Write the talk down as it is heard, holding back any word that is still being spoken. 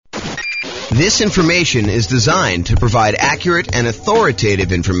This information is designed to provide accurate and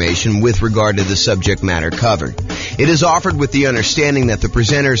authoritative information with regard to the subject matter covered. It is offered with the understanding that the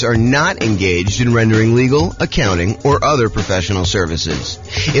presenters are not engaged in rendering legal, accounting, or other professional services.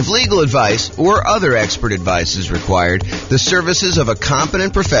 If legal advice or other expert advice is required, the services of a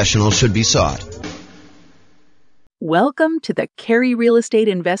competent professional should be sought. Welcome to the Carey Real Estate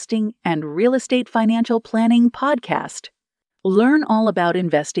Investing and Real Estate Financial Planning podcast. Learn all about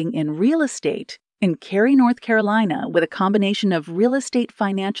investing in real estate in Carey, North Carolina, with a combination of real estate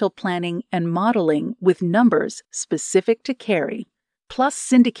financial planning and modeling with numbers specific to Carey, plus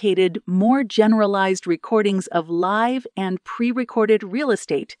syndicated, more generalized recordings of live and pre-recorded real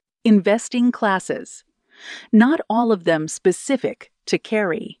estate investing classes, not all of them specific to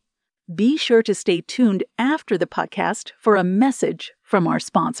Carey. Be sure to stay tuned after the podcast for a message from our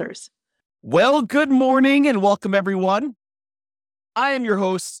sponsors. Well, good morning and welcome, everyone. I am your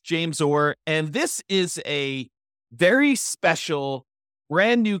host, James Orr, and this is a very special,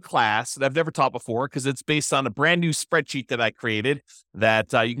 brand new class that I've never taught before because it's based on a brand new spreadsheet that I created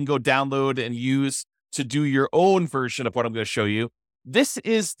that you can go download and use to do your own version of what I'm going to show you. This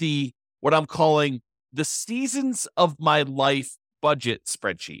is what I'm calling the Seasons of My Life budget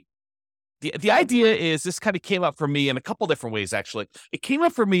spreadsheet. The idea is this kind of came up for me in a couple different ways, actually. It came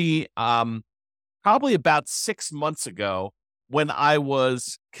up for me probably about 6 months ago when I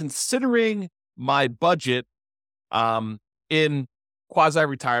was considering my budget in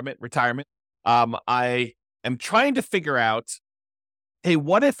quasi-retirement. I am trying to figure out, hey,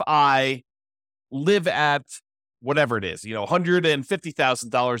 what if I live at whatever it is,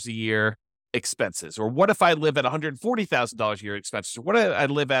 $150,000 a year expenses, or what if I live at $140,000 a year expenses, or what if I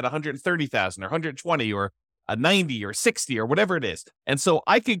live at $130,000 or 120 or a 90 or 60 or whatever it is. And so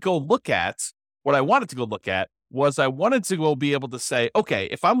I could go look at what I wanted to go look at was I wanted to go be able to say, okay,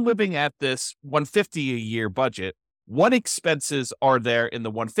 if I'm living at this $150 a year budget, what expenses are there in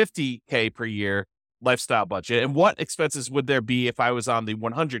the $150K per year lifestyle budget? And what expenses would there be if I was on the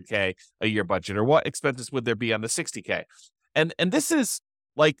 $100K a year budget? Or what expenses would there be on the $60K? And this is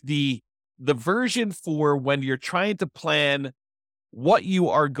like the version for when you're trying to plan what you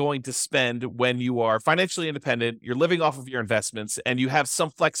are going to spend when you are financially independent, you're living off of your investments, and you have some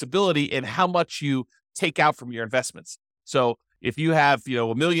flexibility in how much you take out from your investments. So if you have,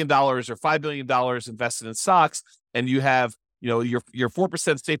 $1 million or $5 million invested in stocks, and you have, your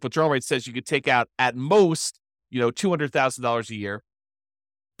 4% safe withdrawal rate says you could take out at most, $200,000 a year.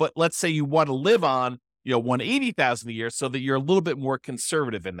 But let's say you want to live on, $180,000 a year so that you're a little bit more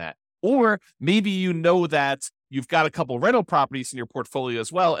conservative in that. Or maybe you know that you've got a couple rental properties in your portfolio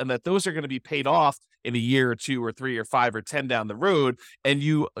as well, and that those are going to be paid off in a year or 2 or 3 or 5 or 10 down the road. And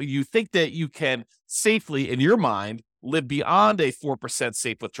you think that you can safely, in your mind, live beyond a 4%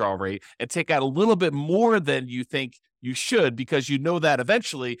 safe withdrawal rate and take out a little bit more than you think you should, because you know that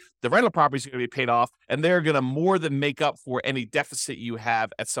eventually the rental properties are going to be paid off and they're going to more than make up for any deficit you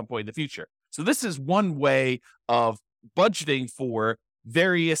have at some point in the future. So this is one way of budgeting for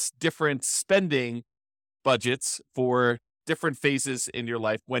various different spending budgets for different phases in your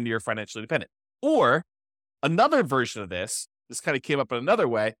life when you're financially independent. Or another version of this kind of came up in another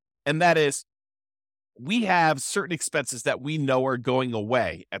way, and that is we have certain expenses that we know are going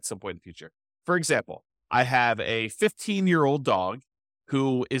away at some point in the future. For example, I have a 15-year-old dog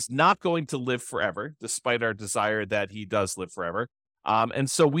who is not going to live forever, despite our desire that he does live forever. And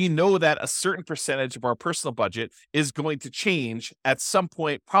so we know that a certain percentage of our personal budget is going to change at some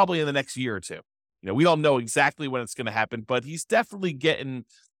point, probably in the next year or two. We don't know exactly when it's going to happen, but he's definitely getting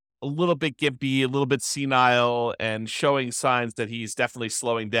a little bit gimpy, a little bit senile, and showing signs that he's definitely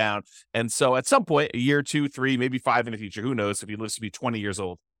slowing down. And so at some point, a year, 2, 3, maybe 5 in the future, who knows if he lives to be 20 years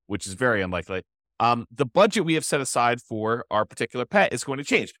old, which is very unlikely. The budget we have set aside for our particular pet is going to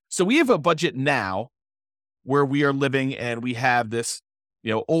change. So we have a budget now where we are living and we have this,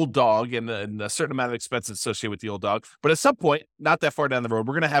 old dog and a certain amount of expenses associated with the old dog. But at some point, not that far down the road,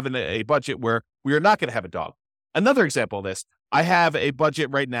 we're going to have a budget where we are not going to have a dog. Another example of this, I have a budget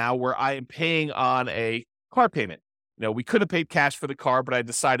right now where I am paying on a car payment. We could have paid cash for the car, but I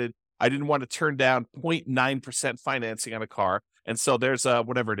decided I didn't want to turn down 0.9% financing on a car. And so there's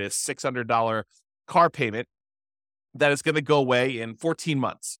whatever it is, $600 car payment that is going to go away in 14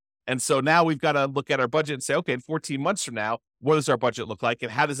 months. And so now we've got to look at our budget and say, okay, in 14 months from now, what does our budget look like?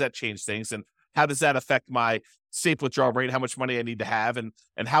 And how does that change things? And how does that affect my safe withdrawal rate, how much money I need to have, and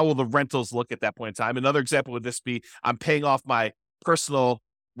how will the rentals look at that point in time? Another example would this be, I'm paying off my personal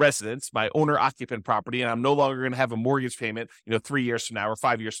residence, my owner-occupant property, and I'm no longer going to have a mortgage payment, 3 years from now or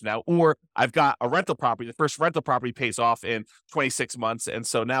 5 years from now. Or I've got a rental property. The first rental property pays off in 26 months. And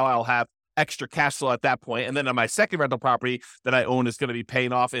so now I'll have extra cash flow at that point. And then on my second rental property that I own is going to be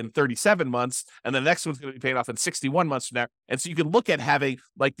paying off in 37 months. And the next one's going to be paying off in 61 months from now. And so you can look at having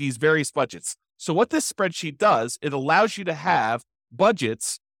like these various budgets. So what this spreadsheet does, it allows you to have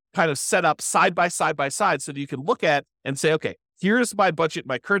budgets kind of set up side by side so that you can look at and say, okay, here's my budget,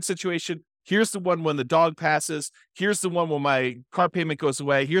 my current situation. Here's the one when the dog passes. Here's the one when my car payment goes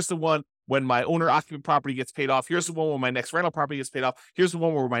away. Here's the one when my owner-occupant property gets paid off. Here's the one when my next rental property gets paid off. Here's the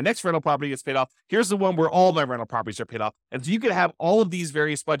one where my next rental property gets paid off. Here's the one where all my rental properties are paid off. And so you can have all of these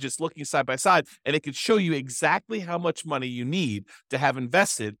various budgets looking side by side, and it can show you exactly how much money you need to have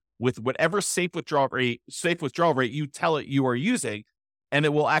invested with whatever safe withdrawal rate you tell it you are using. And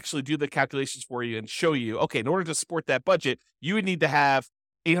it will actually do the calculations for you and show you, okay, in order to support that budget, you would need to have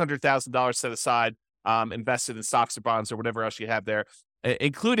 $800,000 set aside, invested in stocks or bonds or whatever else you have there,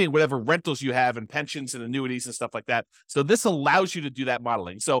 including whatever rentals you have and pensions and annuities and stuff like that. So this allows you to do that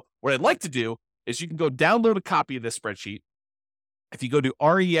modeling. So what I'd like to do is you can go download a copy of this spreadsheet. If you go to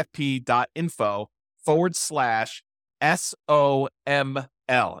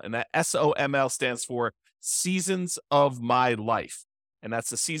refp.info/SOML, and that SOML stands for Seasons of My Life. And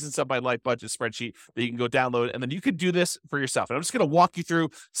that's the Seasons of My Life budget spreadsheet that you can go download. And then you could do this for yourself. And I'm just going to walk you through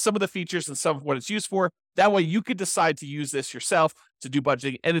some of the features and some of what it's used for. That way you could decide to use this yourself to do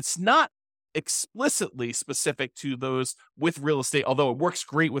budgeting. And it's not explicitly specific to those with real estate, although it works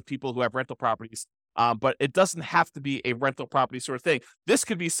great with people who have rental properties. But it doesn't have to be a rental property sort of thing. This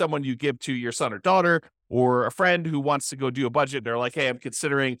could be someone you give to your son or daughter or a friend who wants to go do a budget. They're like, hey, I'm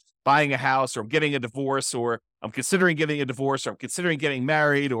considering buying a house, or I'm getting a divorce, or I'm considering getting a divorce, or I'm considering getting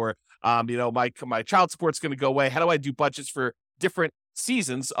married, or, my child support's going to go away. How do I do budgets for different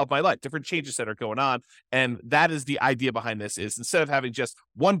seasons of my life, different changes that are going on? And that is the idea behind this, is instead of having just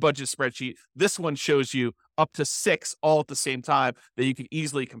one budget spreadsheet, this one shows you up to 6 all at the same time that you can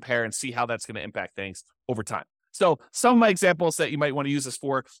easily compare and see how that's going to impact things over time. So some of my examples that you might want to use this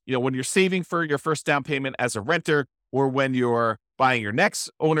for, when you're saving for your first down payment as a renter, or when you're buying your next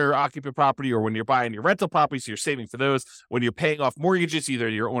owner-occupant property, or when you're buying your rental property, so you're saving for those. When you're paying off mortgages, either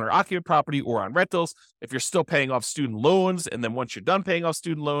your owner-occupant property or on rentals. If you're still paying off student loans, and then once you're done paying off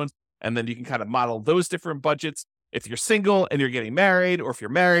student loans, and then you can kind of model those different budgets. If you're single and you're getting married, or if you're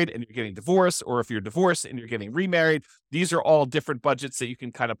married and you're getting divorced, or if you're divorced and you're getting remarried, these are all different budgets that you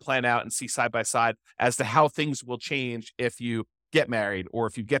can kind of plan out and see side by side as to how things will change if you get married, or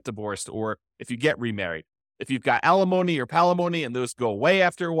if you get divorced, or if you get remarried. If you've got alimony or palimony and those go away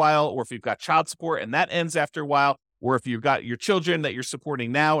after a while, or if you've got child support and that ends after a while, or if you've got your children that you're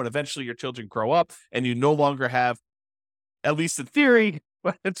supporting now and eventually your children grow up and you no longer have, at least in theory,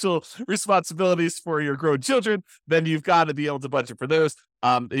 financial responsibilities for your grown children, then you've got to be able to budget for those.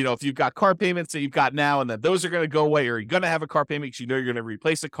 If you've got car payments that you've got now and then those are going to go away, or you're going to have a car payment because you're going to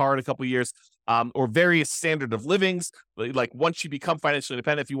replace a car in a couple of years, or various standard of livings. Like once you become financially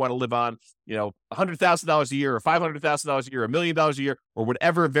independent, if you want to live on, $100,000 a year, or $500,000 a year, $1 million a year, or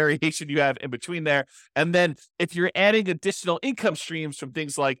whatever variation you have in between there. And then if you're adding additional income streams from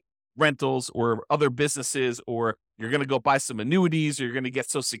things like rentals or other businesses, or you're going to go buy some annuities, or you're going to get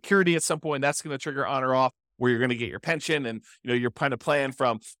Social Security at some point, that's going to trigger on or off, where you're going to get your pension. And, you're kind of plan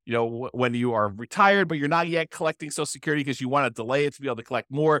from, when you are retired, but you're not yet collecting Social Security because you want to delay it to be able to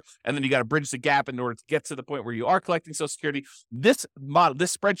collect more. And then you got to bridge the gap in order to get to the point where you are collecting Social Security. This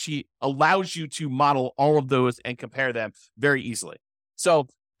spreadsheet allows you to model all of those and compare them very easily. So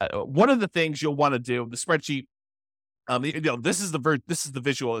one of the things you'll want to do, the spreadsheet, this is the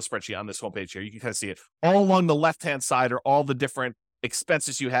visual of the spreadsheet on this homepage here. You can kind of see it all along the left-hand side are all the different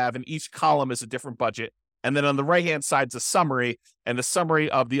expenses you have, and each column is a different budget. And then on the right-hand side is a summary, and the summary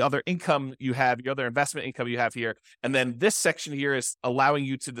of the other income you have, your other investment income you have here. And then this section here is allowing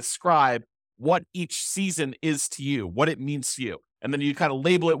you to describe what each season is to you, what it means to you. And then you kind of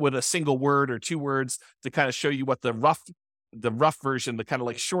label it with a single word or 2 words to kind of show you what the rough version, the kind of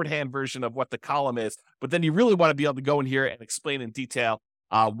like shorthand version of what the column is. But then you really want to be able to go in here and explain in detail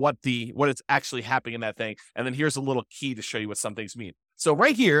what is actually happening in that thing. And then here's a little key to show you what some things mean. So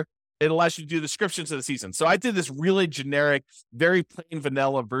right here, it allows you to do descriptions of the season. So I did this really generic, very plain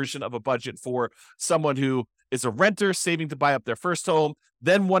vanilla version of a budget for someone who is a renter saving to buy up their first home.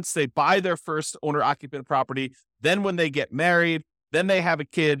 Then once they buy their first owner-occupant property, then when they get married, then they have a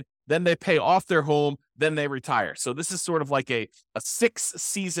kid, then they pay off their home, then they retire. So this is sort of like a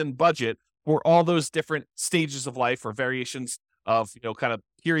 6-season budget for all those different stages of life, or variations of, kind of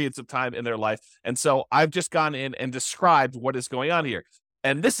periods of time in their life. And so I've just gone in and described what is going on here.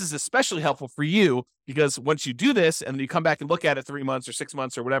 And this is especially helpful for you because once you do this and you come back and look at it 3 months or 6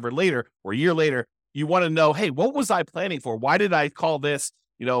 months or whatever later, or a year later, you want to know, hey, what was I planning for? Why did I call this,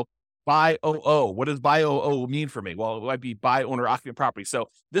 buy OO. What does buy OO mean for me? Well, it might be buy owner occupant property. So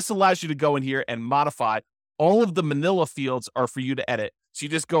this allows you to go in here and modify. All of the manila fields are for you to edit. So you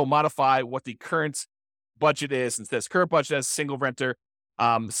just go modify what the current budget is. And says current budget as single renter,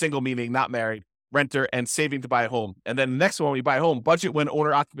 single meaning not married, renter, and saving to buy a home. And then the next one, when you buy a home, budget when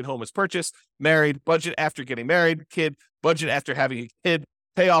owner occupant home is purchased, married, budget after getting married, kid, budget after having a kid,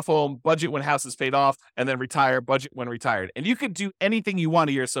 pay off home, budget when house is paid off, and then retire, budget when retired. And you can do anything you want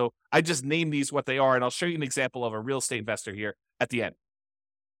here. So I just named these what they are, and I'll show you an example of a real estate investor here at the end.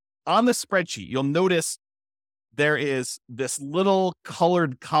 On the spreadsheet, you'll notice there is this little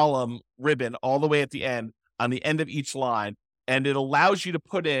colored column ribbon all the way at the end, on the end of each line, and it allows you to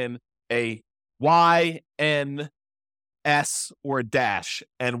put in a Y, N, S, or a dash.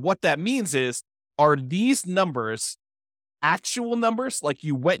 And what that means is, are these numbers actual numbers, like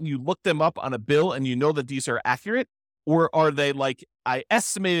you went and you looked them up on a bill and you know that these are accurate? Or are they like, I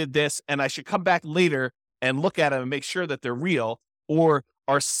estimated this and I should come back later and look at them and make sure that they're real? Or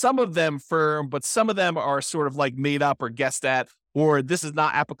are some of them firm, but some of them are sort of like made up or guessed at, or this is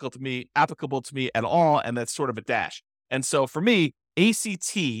not applicable to me at all, and that's sort of a dash. And so for me,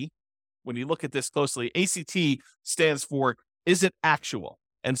 ACT, when you look at this closely, ACT stands for, is it actual?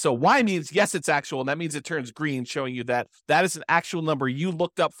 And so Y means, yes, it's actual. And that means it turns green, showing you that that is an actual number you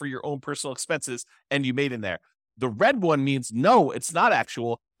looked up for your own personal expenses and you made in there. The red one means, no, it's not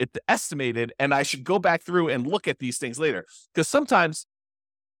actual. It's estimated. And I should go back through and look at these things later. Because sometimes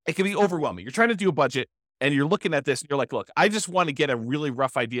it can be overwhelming. You're trying to do a budget and you're looking at this and you're like, look, I just want to get a really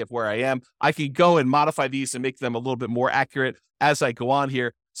rough idea of where I am. I can go and modify these and make them a little bit more accurate as I go on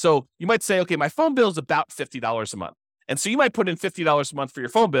here. So you might say, okay, my phone bill is about $50 a month. And so you might put in $50 a month for your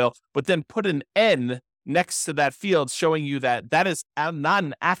phone bill, but then put an N next to that field showing you that that is not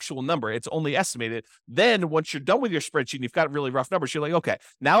an actual number. It's only estimated. Then once you're done with your spreadsheet and you've got really rough numbers, you're like, okay,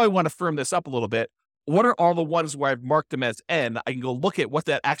 now I want to firm this up a little bit. What are all the ones where I've marked them as N? I can go look at what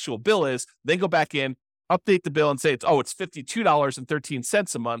that actual bill is, then go back in, update the bill and say it's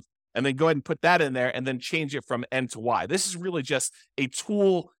 $52.13 a month. And then go ahead and put that in there and then change it from N to Y. This is really just a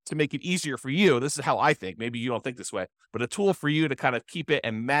tool to make it easier for you. This is how I think. Maybe you don't think this way, but a tool for you to kind of keep it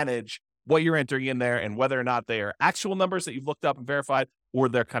and manage what you're entering in there and whether or not they are actual numbers that you've looked up and verified or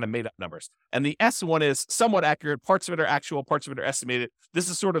they're kind of made up numbers. And the S one is somewhat accurate. Parts of it are actual, parts of it are estimated. This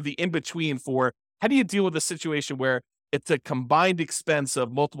is sort of the in-between for how do you deal with a situation where it's a combined expense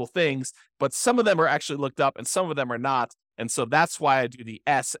of multiple things, but some of them are actually looked up and some of them are not. And so that's why I do the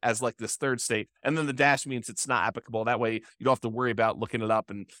S as like this third state. And then the dash means it's not applicable. That way you don't have to worry about looking it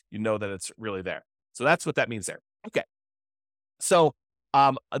up and you know that it's really there. So that's what that means there. Okay. So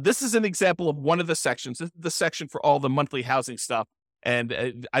this is an example of one of the sections. This is the section for all the monthly housing stuff.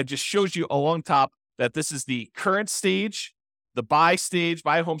 And I just showed you along top that this is the current stage, the buy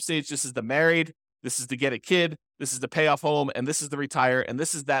home stage. This is the married. This is to get a kid. This is the pay off home. And this is the retire. And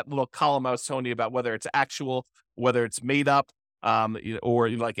this is that little column I was telling you about, whether it's actual, whether it's made up, or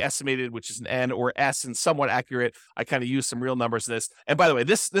like estimated, which is an N, or S and somewhat accurate. I kind of use some real numbers in this. And by the way,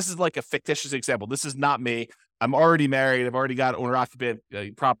 this is like a fictitious example. This is not me. I'm already married. I've already got owner occupant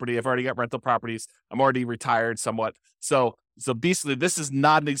property. I've already got rental properties. I'm already retired somewhat. So basically, this is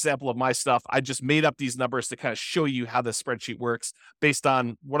not an example of my stuff. I just made up these numbers to kind of show you how the spreadsheet works based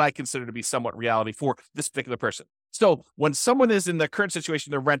on what I consider to be somewhat reality for this particular person. So when someone is in the current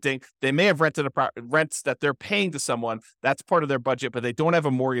situation, they're renting, they may have rented rents that they're paying to someone. That's part of their budget, but they don't have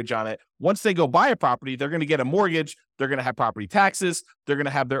a mortgage on it. Once they go buy a property, they're going to get a mortgage. They're going to have property taxes. They're going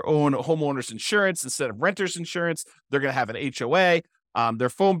to have their own homeowner's insurance instead of renter's insurance. They're going to have an HOA. Their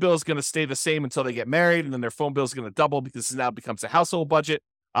phone bill is going to stay the same until they get married, and then their phone bill is going to double because it now becomes a household budget.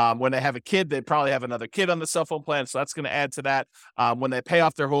 When they have a kid, they probably have another kid on the cell phone plan, so that's going to add to that. When they pay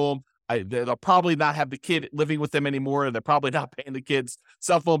off their home, they'll probably not have the kid living with them anymore. They're probably not paying the kid's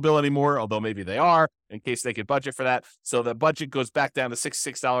cell phone bill anymore, although maybe they are, in case they could budget for that. So the budget goes back down to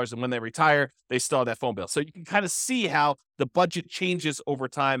 $66, and when they retire, they still have that phone bill. So you can kind of see how the budget changes over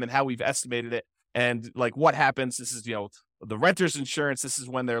time and how we've estimated it. And like what happens, this is, the renter's insurance. This is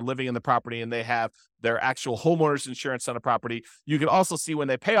when they're living in the property and they have their actual homeowner's insurance on the property. You can also see when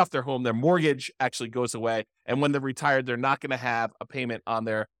they pay off their home, their mortgage actually goes away. And when they're retired, they're not going to have a payment on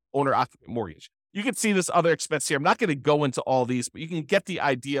their owner occupant mortgage. You can see this other expense here. I'm not going to go into all these, but you can get the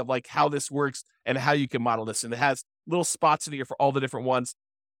idea of like how this works and how you can model this. And it has little spots in here for all the different ones.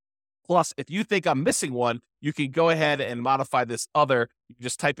 Plus, if you think I'm missing one, you can go ahead and modify this other. You can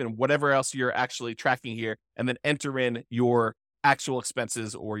just type in whatever else you're actually tracking here and then enter in your actual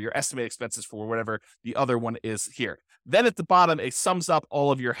expenses or your estimated expenses for whatever the other one is here. Then at the bottom, it sums up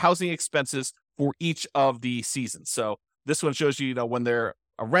all of your housing expenses for each of the seasons. So this one shows you, when they're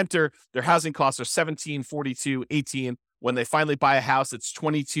a renter, their housing costs are 17, 42, 18. When they finally buy a house, it's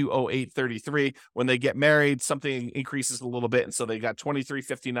 220833. When they get married, something increases a little bit, and so they got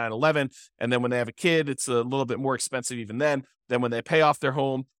 235911. And then when they have a kid, it's a little bit more expensive even then. Then when they pay off their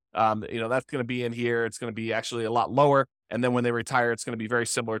home, that's going to be in here. It's going to be actually a lot lower. And then when they retire, it's going to be very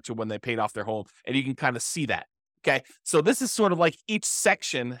similar to when they paid off their home. And you can kind of see that. Okay. So this is sort of like each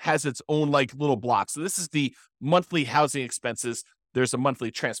section has its own like little block. So this is the monthly housing expenses. There's a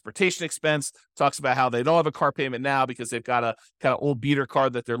monthly transportation expense. Talks about how they don't have a car payment now because they've got a kind of old beater car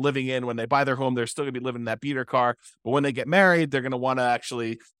that they're living in. When they buy their home, they're still going to be living in that beater car. But when they get married, they're going to want to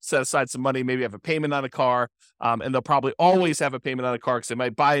actually set aside some money, maybe have a payment on a car. And they'll probably always have a payment on a car because they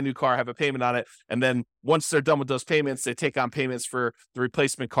might buy a new car, have a payment on it. And then once they're done with those payments, they take on payments for the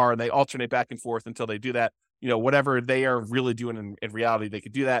replacement car and they alternate back and forth until they do that. Whatever they are really doing in reality, they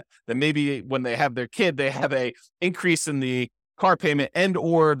could do that. Then maybe when they have their kid, they have a increase in the car payment and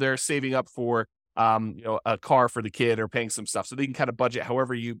or they're saving up for a car for the kid or paying some stuff. So they can kind of budget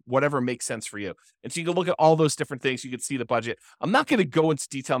whatever makes sense for you. And so you can look at all those different things. You can see the budget. I'm not going to go into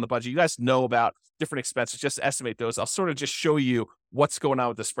detail on the budget. You guys know about different expenses. Just estimate those. I'll sort of just show you what's going on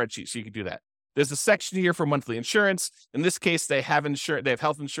with the spreadsheet so you can do that. There's a section here for monthly insurance. In this case, they have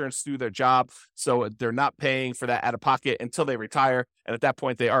health insurance through their job. So they're not paying for that out of pocket until they retire. And at that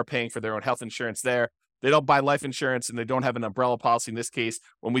point, they are paying for their own health insurance there. They don't buy life insurance and they don't have an umbrella policy in this case.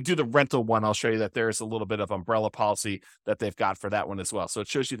 When we do the rental one, I'll show you that there's a little bit of umbrella policy that they've got for that one as well. So it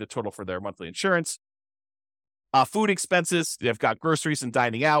shows you the total for their monthly insurance. Food expenses, they've got groceries and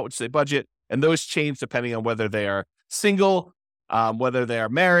dining out, which they budget. And those change depending on whether they are single, whether they are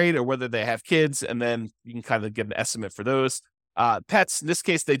married, or whether they have kids. And then you can kind of get an estimate for those. Pets, in this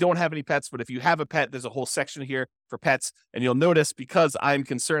case, they don't have any pets, but if you have a pet, there's a whole section here for pets. And you'll notice because I'm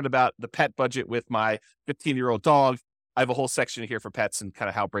concerned about the pet budget with my 15-year-old dog, I have a whole section here for pets and kind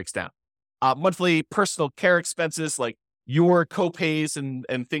of how it breaks down. Monthly personal care expenses like your copays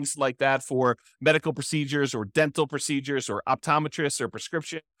and things like that for medical procedures or dental procedures or optometrists or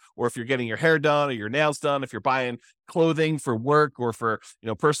prescription, or if you're getting your hair done or your nails done, if you're buying clothing for work or for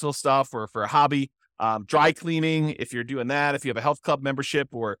personal stuff or for a hobby. Dry cleaning, if you're doing that, if you have a health club membership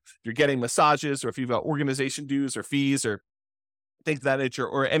or you're getting massages or if you've got organization dues or fees or things of that nature,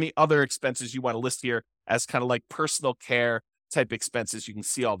 or any other expenses you want to list here as kind of like personal care type expenses, you can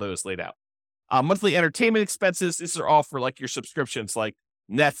see all those laid out. Monthly entertainment expenses, these are all for like your subscriptions like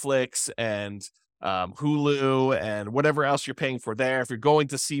Netflix and Hulu and whatever else you're paying for there. If you're going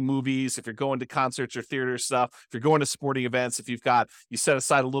to see movies, if you're going to concerts or theater stuff, if you're going to sporting events, if you set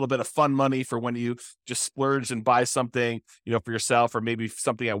aside a little bit of fun money for when you just splurge and buy something, for yourself or maybe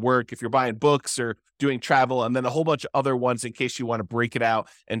something at work, if you're buying books or doing travel, and then a whole bunch of other ones in case you want to break it out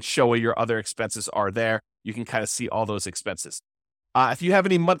and show where your other expenses are there. You can kind of see all those expenses. If you have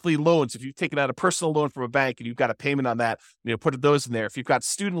any monthly loans, if you've taken out a personal loan from a bank and you've got a payment on that, put those in there. If you've got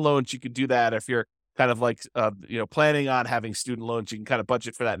student loans, you could do that. If you're kind of like, planning on having student loans, you can kind of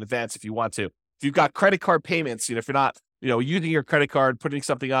budget for that in advance if you want to. If you've got credit card payments, if you're not, using your credit card, putting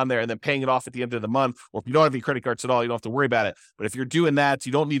something on there and then paying it off at the end of the month, or if you don't have any credit cards at all, you don't have to worry about it. But if you're doing that,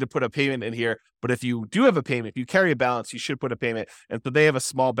 you don't need to put a payment in here. But if you do have a payment, if you carry a balance, you should put a payment. And so they have a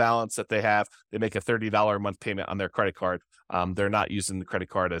small balance that they have. They make a $30 a month payment on their credit card. They're not using the credit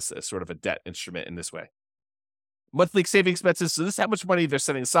card as sort of a debt instrument in this way. Monthly saving expenses. So this is how much money they're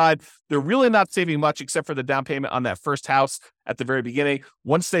setting aside. They're really not saving much except for the down payment on that first house at the very beginning.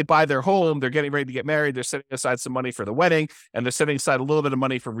 Once they buy their home, they're getting ready to get married. They're setting aside some money for the wedding, and they're setting aside a little bit of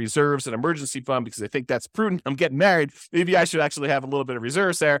money for reserves and emergency fund because they think that's prudent. I'm getting married. Maybe I should actually have a little bit of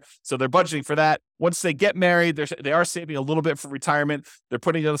reserves there. So they're budgeting for that. Once they get married, they are saving a little bit for retirement. They're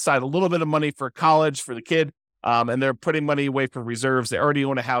putting aside a little bit of money for college for the kid. And they're putting money away for reserves. They already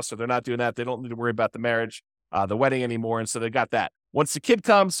own a house, so they're not doing that. They don't need to worry about the marriage, the wedding anymore. And so they got that. Once the kid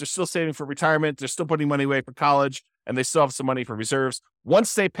comes, they're still saving for retirement. They're still putting money away for college, and they still have some money for reserves.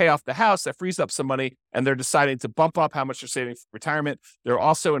 Once they pay off the house, that frees up some money, and they're deciding to bump up how much they're saving for retirement. They're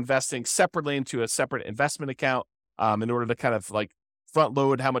also investing separately into a separate investment account in order to kind of like front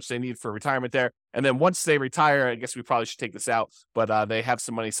load how much they need for retirement there. And then once they retire, I guess we probably should take this out, but they have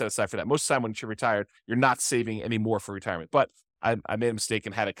some money set aside for that. Most of the time when you're retired, you're not saving any more for retirement. But I made a mistake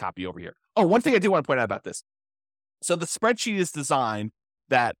and had a copy over here. Oh, one thing I do want to point out about this. So the spreadsheet is designed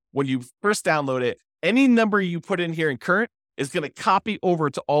that when you first download it, any number you put in here in current is going to copy over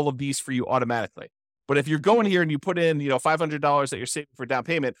to all of these for you automatically. But if you're going here and you put in, $500 that you're saving for down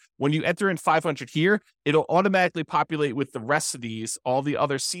payment, when you enter in 500 here, it'll automatically populate with the rest of these, all the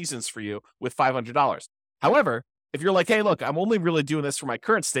other seasons for you with $500. However, if you're like, hey, look, I'm only really doing this for my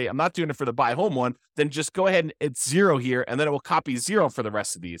current state, I'm not doing it for the buy home one, then just go ahead and it's 0 here, and then it will copy 0 for the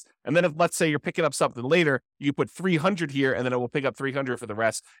rest of these. And then if, let's say you're picking up something later, you put 300 here, and then it will pick up 300 for the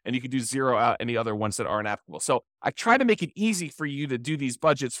rest, and you can do 0 out any other ones that aren't applicable. So I try to make it easy for you to do these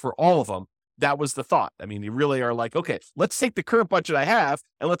budgets for all of them. That was the thought. I mean, you really are like, okay, let's take the current budget I have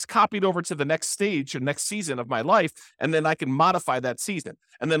and let's copy it over to the next stage or next season of my life. And then I can modify that season.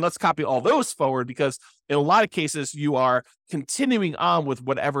 And then let's copy all those forward, because in a lot of cases, you are continuing on with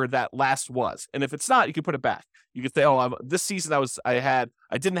whatever that last was. And if it's not, you can put it back. You could say, oh, this season I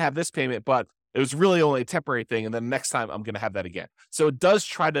didn't have this payment, but it was really only a temporary thing. And then next time I'm going to have that again. So it does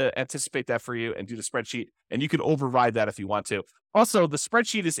try to anticipate that for you and do the spreadsheet, and you can override that if you want to. Also, the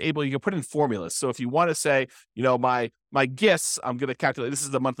spreadsheet is able, you can put in formulas. So if you want to say, my gifts, I'm going to calculate, this is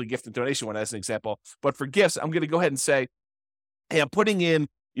the monthly gift and donation one as an example. But for gifts, I'm going to go ahead and say, hey, I'm putting in,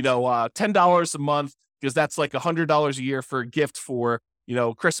 $10 a month, because that's like $100 a year for a gift for,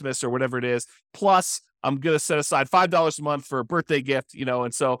 Christmas or whatever it is. Plus, I'm going to set aside $5 a month for a birthday gift,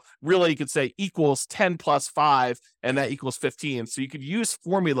 and so really you could say equals 10 plus 5, and that equals 15. So you could use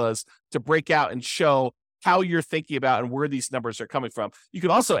formulas to break out and show how you're thinking about and where these numbers are coming from. You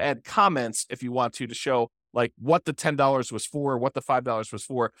can also add comments if you want to show like what the $10 was for, what the $5 was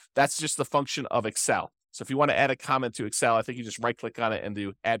for. That's just the function of Excel. So if you want to add a comment to Excel, I think you just right click on it and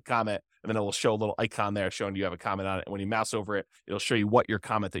do add comment, and then it will show a little icon there showing you have a comment on it. And when you mouse over it, it'll show you what your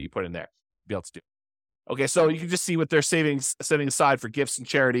comment that you put in there be able to do. Okay, so you can just see what they're setting aside for gifts and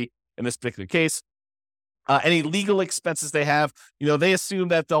charity in this particular case. Any legal expenses they have, they assume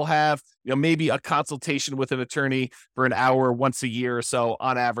that they'll have, maybe a consultation with an attorney for an hour once a year or so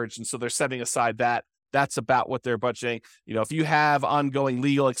on average. And so they're setting aside that. That's about what they're budgeting. If you have ongoing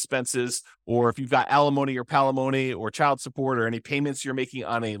legal expenses, or if you've got alimony or palimony or child support, or any payments you're making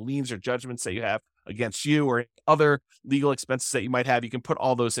on any liens or judgments that you have against you, or other legal expenses that you might have, you can put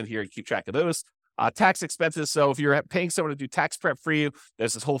all those in here and keep track of those. Tax expenses. So if you're paying someone to do tax prep for you,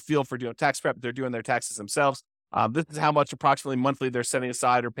 there's this whole field for doing tax prep. They're doing their taxes themselves. This is how much approximately monthly they're setting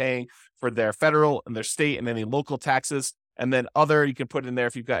aside or paying for their federal and their state and any local taxes. And then other, you can put in there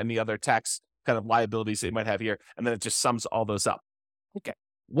if you've got any other tax kind of liabilities that you might have here. And then it just sums all those up. Okay.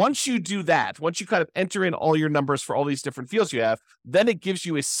 Once you do that, once you kind of enter in all your numbers for all these different fields you have, then it gives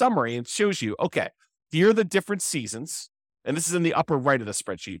you a summary and shows you, okay, here are the different seasons. And this is in the upper right of the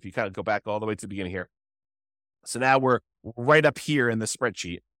spreadsheet. If you kind of go back all the way to the beginning here. So now we're right up here in the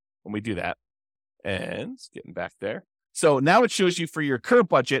spreadsheet when we do that. And it's getting back there. So now it shows you for your current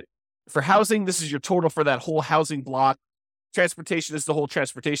budget. For housing, this is your total for that whole housing block. Transportation is the whole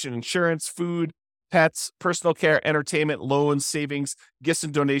transportation, insurance, food, pets, personal care, entertainment, loans, savings, gifts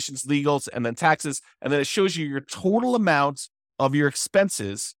and donations, legals, and then taxes. And then it shows you your total amount of your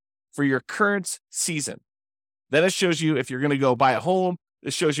expenses for your current season. Then it shows you if you're going to go buy a home,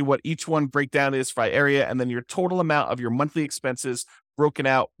 it shows you what each one breakdown is by area, and then your total amount of your monthly expenses broken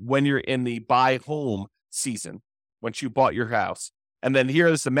out when you're in the buy home season, once you bought your house. And then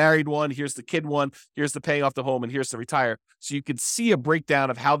here's the married one, here's the kid one, here's the paying off the home, and here's the retire. So you can see a breakdown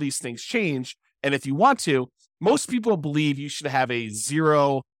of how these things change. And if you want to, most people believe you should have a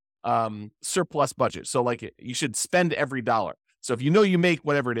 0 surplus budget. So like you should spend every dollar. So if you make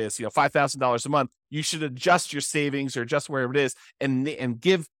whatever it is, $5,000 a month, you should adjust your savings or adjust wherever it is and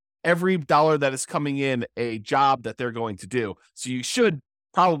give every dollar that is coming in a job that they're going to do. So you should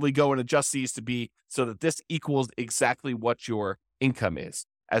probably go and adjust these to be so that this equals exactly what your income is,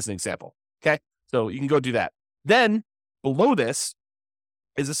 as an example. Okay. So you can go do that. Then below this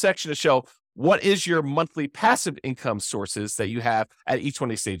is a section to show what is your monthly passive income sources that you have at each one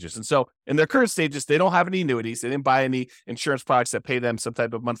of these stages. And so in their current stages, they don't have any annuities. They didn't buy any insurance products that pay them some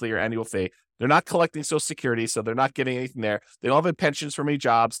type of monthly or annual fee. They're not collecting Social Security, so they're not getting anything there. They don't have any pensions from any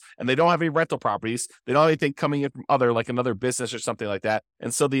jobs, and they don't have any rental properties. They don't have anything coming in from another business or something like that.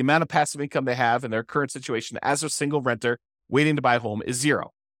 And so the amount of passive income they have in their current situation as a single renter waiting to buy a home is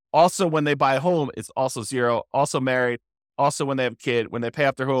 0. Also, when they buy a home, it's also 0. Also married. Also, when they have a kid, when they pay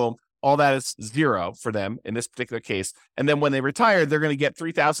off their home, all that is 0 for them in this particular case. And then when they retire, they're going to get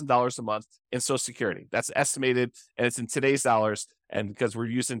 $3,000 a month in Social Security. That's estimated, and it's in today's dollars. And because we're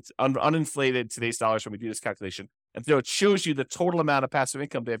using uninflated today's dollars when we do this calculation. And so it shows you the total amount of passive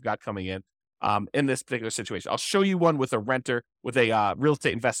income they've got coming in this particular situation. I'll show you one with a renter, with a real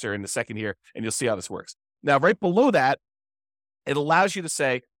estate investor in a second here, and you'll see how this works. Now, right below that, it allows you to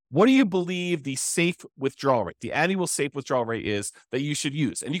say, what do you believe the safe withdrawal rate, the annual safe withdrawal rate is that you should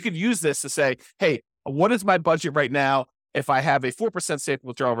use? And you could use this to say, hey, what is my budget right now? if I have a 4% safe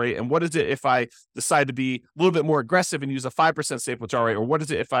withdrawal rate? And what is it if I decide to be a little bit more aggressive and use a 5% safe withdrawal rate? Or what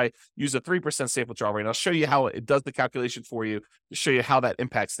is it if I use a 3% safe withdrawal rate? And I'll show you how it does the calculation for you to show you how that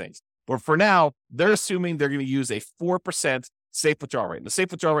impacts things. But for now, they're assuming they're going to use a 4% safe withdrawal rate. And the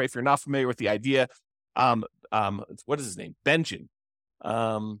safe withdrawal rate, if you're not familiar with the idea, what is his name? Benjamin.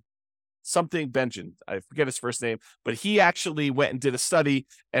 Something Benjamin. I forget his first name, but he actually went and did a study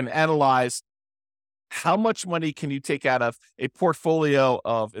and analyzed how much money can you take out of a portfolio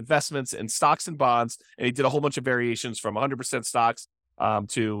of investments in stocks and bonds. And he did a whole bunch of variations from 100% stocks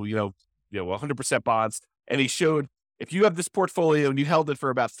to 100% bonds. And he showed if you have this portfolio and you held it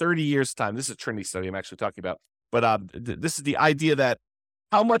for about 30 years time, this is a Trinity study I'm actually talking about, but this is the idea that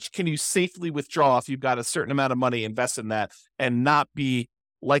how much can you safely withdraw if you've got a certain amount of money invested in that and not be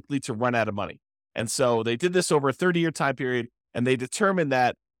likely to run out of money. And so they did this over a 30-year time period, and they determined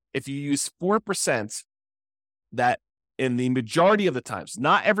that if you use 4%, that in the majority of the times,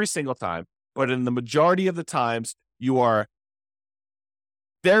 not every single time, but in the majority of the times, you are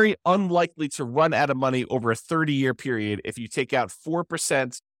very unlikely to run out of money over a 30-year period if you take out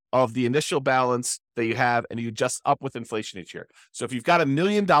 4% of the initial balance that you have and you adjust up with inflation each year. So if you've got $1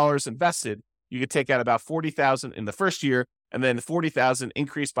 million invested, you could take out about $40,000 in the first year, and then $40,000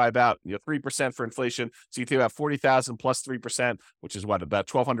 increased by about 3% for inflation. So you think about $40,000 plus 3%, which is what, about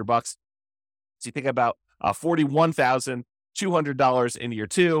 $1,200. So you think about $41,200 in year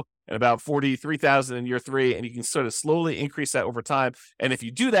two, and about $43,000 in year three, and you can sort of slowly increase that over time. And if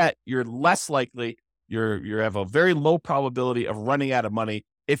you do that, you're less likely, you have a very low probability of running out of money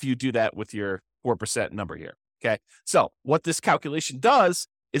if you do that with your 4% number here. Okay, so what this calculation does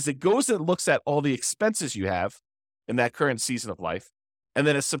is it goes and looks at all the expenses you have in that current season of life, and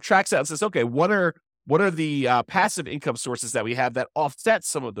then it subtracts out and says, okay, what are the passive income sources that we have that offset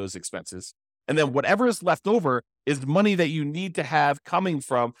some of those expenses? And then whatever is left over is money that you need to have coming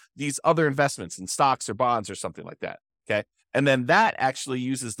from these other investments in stocks or bonds or something like that. Okay, and then that actually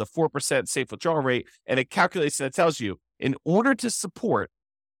uses the 4% safe withdrawal rate, and it calculates and it tells you in order to support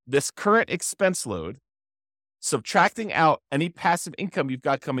this current expense load, subtracting out any passive income you've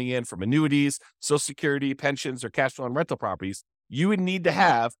got coming in from annuities, Social Security, pensions, or cash flow and rental properties, you would need to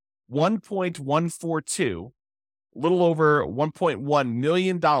have $1.142, a little over $1.1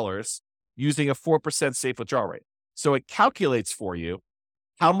 million using a 4% safe withdrawal rate. So it calculates for you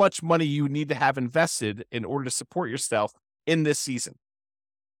how much money you need to have invested in order to support yourself in this season.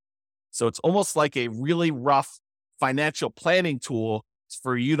 So it's almost like a really rough financial planning tool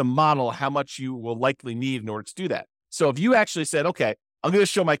for you to model how much you will likely need in order to do that. So if you actually said, okay, I'm going to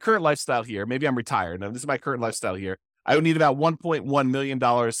show my current lifestyle here. Maybe I'm retired. Now, this is my current lifestyle here. I would need about $1.1 million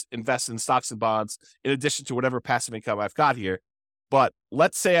invested in stocks and bonds in addition to whatever passive income I've got here. But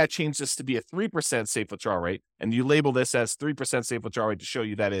let's say I change this to be a 3% safe withdrawal rate, and you label this as 3% safe withdrawal rate to show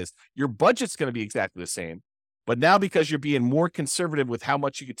you that is. Your budget's going to be exactly the same. But now because you're being more conservative with how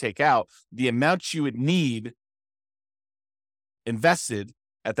much you could take out, the amount you would need invested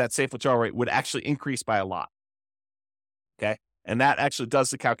at that safe withdrawal rate would actually increase by a lot. Okay. And that actually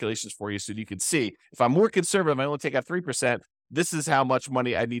does the calculations for you so you can see if I'm more conservative, I only take out 3%, this is how much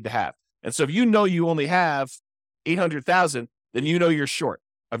money I need to have. And so if you know you only have $800,000, then you know you're short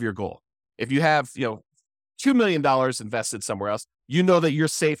of your goal. If you have, $2 million invested somewhere else, you know that you're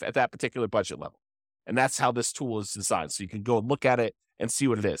safe at that particular budget level. And that's how this tool is designed. So you can go and look at it and see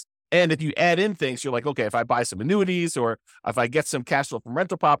what it is. And if you add in things, you're like, okay, if I buy some annuities or if I get some cash flow from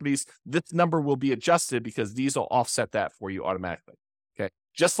rental properties, this number will be adjusted because these will offset that for you automatically. Okay.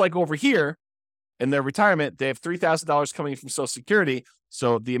 Just like over here in their retirement, they have $3,000 coming from Social Security.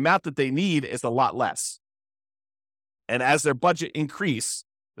 So the amount that they need is a lot less. And as their budget increase,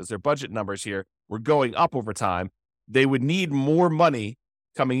 as their budget numbers here were going up over time, they would need more money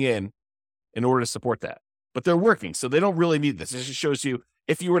coming in order to support that. But they're working, so they don't really need this. It just shows you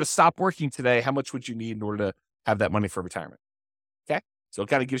if you were to stop working today, how much would you need in order to have that money for retirement? Okay, so it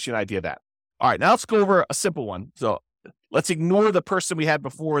kind of gives you an idea of that. All right, now let's go over a simple one. So let's ignore the person we had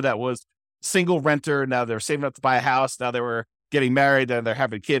before that was single renter. Now they're saving up to buy a house. Now they were getting married and they're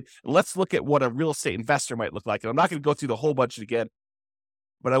having a kid. And let's look at what a real estate investor might look like. And I'm not going to go through the whole budget again,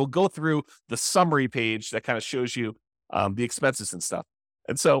 but I will go through the summary page that kind of shows you the expenses and stuff.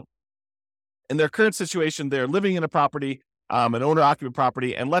 And so in their current situation, they're living in a property, an owner-occupant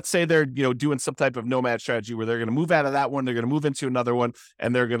property, and let's say they're doing some type of nomad strategy where they're going to move out of that one, they're going to move into another one,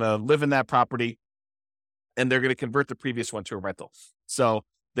 and they're going to live in that property, and they're going to convert the previous one to a rental. So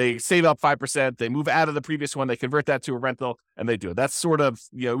they save up 5%, they move out of the previous one, they convert that to a rental, and they do it. That's sort of,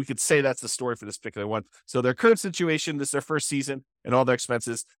 we could say that's the story for this particular one. So their current situation, this is their first season and all their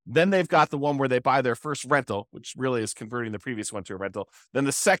expenses. Then they've got the one where they buy their first rental, which really is converting the previous one to a rental. Then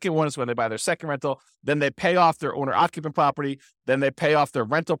the second one is when they buy their second rental. Then they pay off their owner-occupant property. Then they pay off their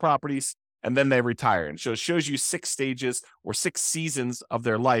rental properties, and then they retire. And so it shows you 6 stages or 6 seasons of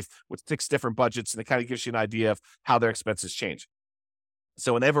their life with 6 different budgets, and it kind of gives you an idea of how their expenses change.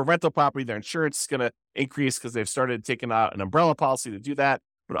 So when they have a rental property, their insurance is going to increase because they've started taking out an umbrella policy to do that.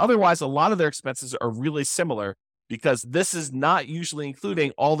 But otherwise, a lot of their expenses are really similar because this is not usually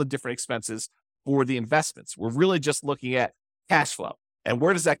including all the different expenses for the investments. We're really just looking at cash flow. And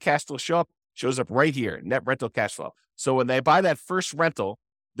where does that cash flow show up? Shows up right here, net rental cash flow. So when they buy that first rental,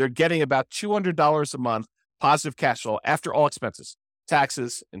 they're getting about $200 a month positive cash flow after all expenses,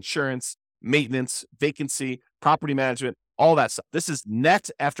 taxes, insurance, maintenance, vacancy, property management, all that stuff. This is net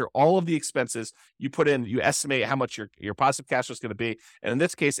after all of the expenses you put in. You estimate how much your positive cash flow is going to be. And in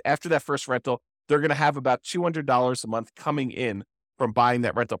this case, after that first rental, they're going to have about $200 a month coming in from buying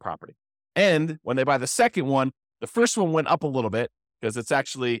that rental property. And when they buy the second one, the first one went up a little bit because it's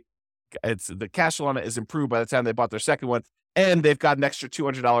the cash flow on it is improved by the time they bought their second one. And they've got an extra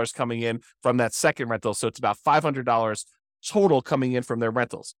 $200 coming in from that second rental. So it's about $500 total coming in from their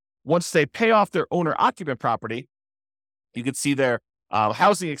rentals. Once they pay off their owner-occupant property, you can see their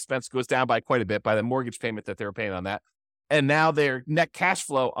housing expense goes down by quite a bit by the mortgage payment that they were paying on that. And now their net cash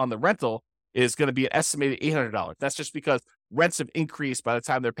flow on the rental is going to be an estimated $800. That's just because rents have increased by the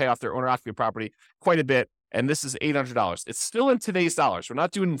time they pay off their owner-occupant property quite a bit. And this is $800. It's still in today's dollars. We're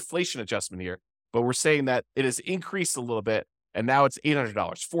not doing inflation adjustment here, but we're saying that it has increased a little bit. And now it's $800,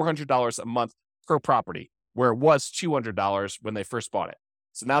 $400 a month per property, where it was $200 when they first bought it.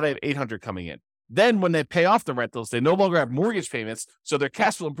 So now they have $800 coming in. Then when they pay off the rentals, they no longer have mortgage payments. So their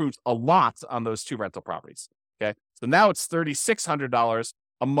cash flow improves a lot on those 2 rental properties. Okay. So now it's $3,600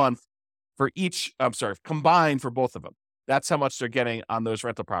 a month for each, combined for both of them. That's how much they're getting on those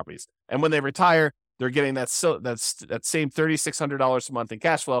rental properties. And when they retire, they're getting that same $3,600 a month in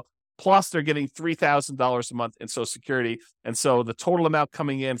cash flow, plus they're getting $3,000 a month in Social Security. And so the total amount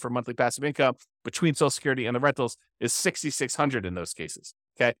coming in for monthly passive income between Social Security and the rentals is $6,600 in those cases.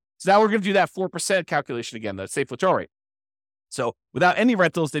 Okay. So now we're going to do that 4% calculation again, the safe withdrawal rate. So without any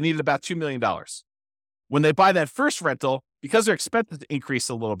rentals, they needed about $2 million. When they buy that first rental, because their expenses increase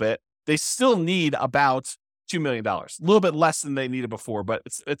a little bit, they still need about $2 million, a little bit less than they needed before, but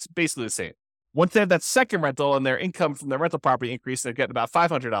it's basically the same. Once they have that second rental and their income from their rental property increase, they're getting about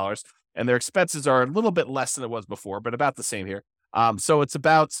 $500, and their expenses are a little bit less than it was before, but about the same here. So it's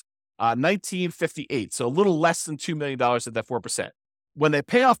about $1,958, so a little less than $2 million at that 4%. When they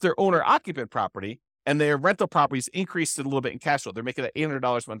pay off their owner-occupant property and their rental properties increased a little bit in cash flow, they're making that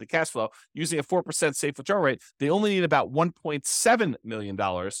 $800 monthly cash flow using a 4% safe withdrawal rate. They only need about $1.7 million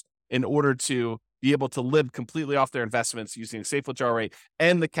in order to be able to live completely off their investments using a safe withdrawal rate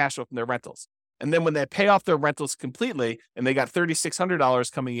and the cash flow from their rentals. And then when they pay off their rentals completely and they got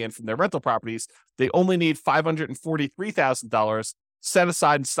 $3,600 coming in from their rental properties, they only need $543,000 set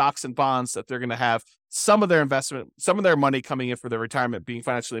aside in stocks and bonds that they're going to have some of their investment, some of their money coming in for their retirement, being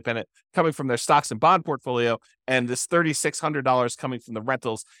financially independent, coming from their stocks and bond portfolio, and this $3,600 coming from the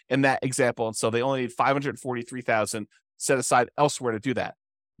rentals in that example. And so they only need $543,000 set aside elsewhere to do that.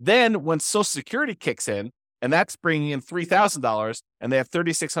 Then when Social Security kicks in, and that's bringing in $3,000, and they have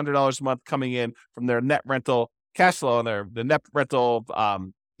 $3,600 a month coming in from their net rental cash flow on net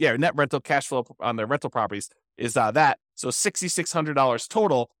rental cash flow on their rental properties is that. So $6,600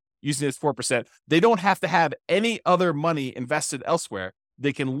 total using this 4%. They don't have to have any other money invested elsewhere.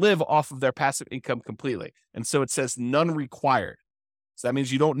 They can live off of their passive income completely. And so it says none required. So that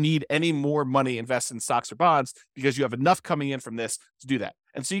means you don't need any more money invested in stocks or bonds because you have enough coming in from this to do that.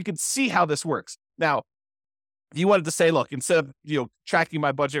 And so you can see how this works. Now, if you wanted to say, look, instead of tracking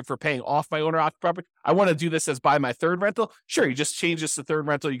my budget for paying off my owner-occupied property, I want to do this as buy my third rental. Sure, you just change this to third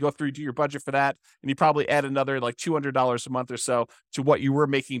rental. You go through, do your budget for that, and you probably add another like $200 a month or so to what you were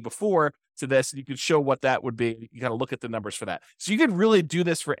making before to this, and you can show what that would be. You kind of look at the numbers for that. So you could really do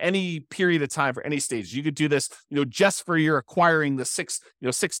this for any period of time, for any stage. You could do this, just for your acquiring the six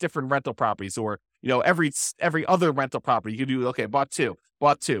different rental properties, or every other rental property. You could do, okay, bought two,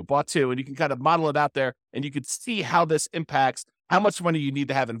 and you can kind of model it out there, and you could see how this impacts how much money you need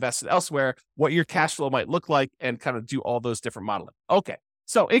to have invested elsewhere, what your cash flow might look like, and kind of do all those different modeling. Okay,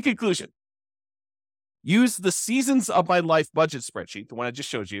 so in conclusion, use the Seasons of My Life budget spreadsheet, the one I just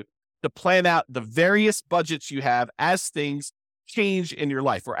showed you, to plan out the various budgets you have as things change in your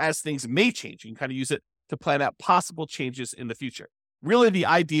life, or as things may change. You can kind of use it to plan out possible changes in the future. Really, the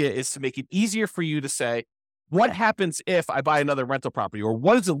idea is to make it easier for you to say, what happens if I buy another rental property? Or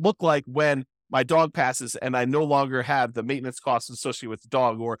what does it look like when my dog passes and I no longer have the maintenance costs associated with the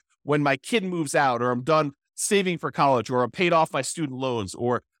dog? Or when my kid moves out, or I'm done saving for college, or I'm paid off my student loans,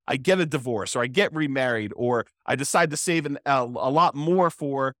 or I get a divorce, or I get remarried, or I decide to save a lot more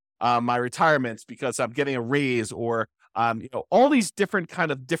for my retirement because I'm getting a raise, or all these different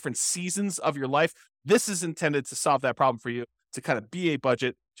seasons of your life. This is intended to solve that problem for you, to kind of be a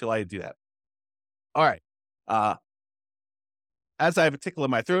budget to allow you to do that. All right. As I have a tickle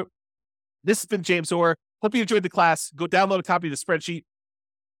in my throat, this has been James Orr. Hope you enjoyed the class. Go download a copy of the spreadsheet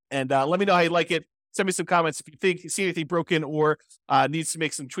and let me know how you like it. Send me some comments if you see anything broken or needs to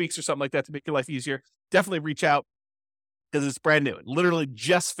make some tweaks or something like that to make your life easier. Definitely reach out because it's brand new. Literally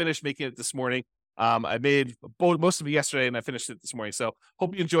just finished making it this morning. I made most of it yesterday and I finished it this morning. So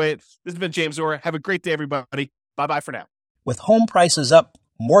hope you enjoy it. This has been James Orr. Have a great day, everybody. Bye-bye for now. With home prices up,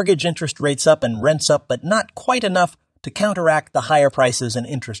 mortgage interest rates up, and rents up, but not quite enough to counteract the higher prices and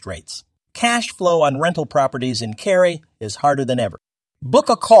interest rates, cash flow on rental properties in Cary is harder than ever. Book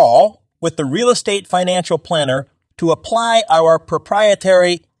a call with the Real Estate Financial Planner to apply our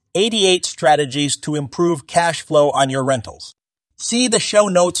proprietary 88 strategies to improve cash flow on your rentals. See the show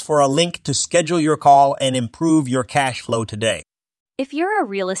notes for a link to schedule your call and improve your cash flow today. If you're a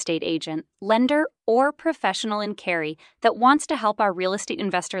real estate agent, lender, or professional in Cary that wants to help our real estate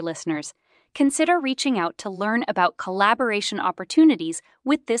investor listeners, consider reaching out to learn about collaboration opportunities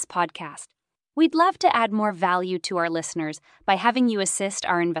with this podcast. We'd love to add more value to our listeners by having you assist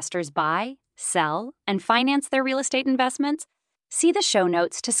our investors buy, sell, and finance their real estate investments. See the show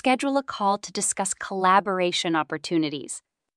notes to schedule a call to discuss collaboration opportunities.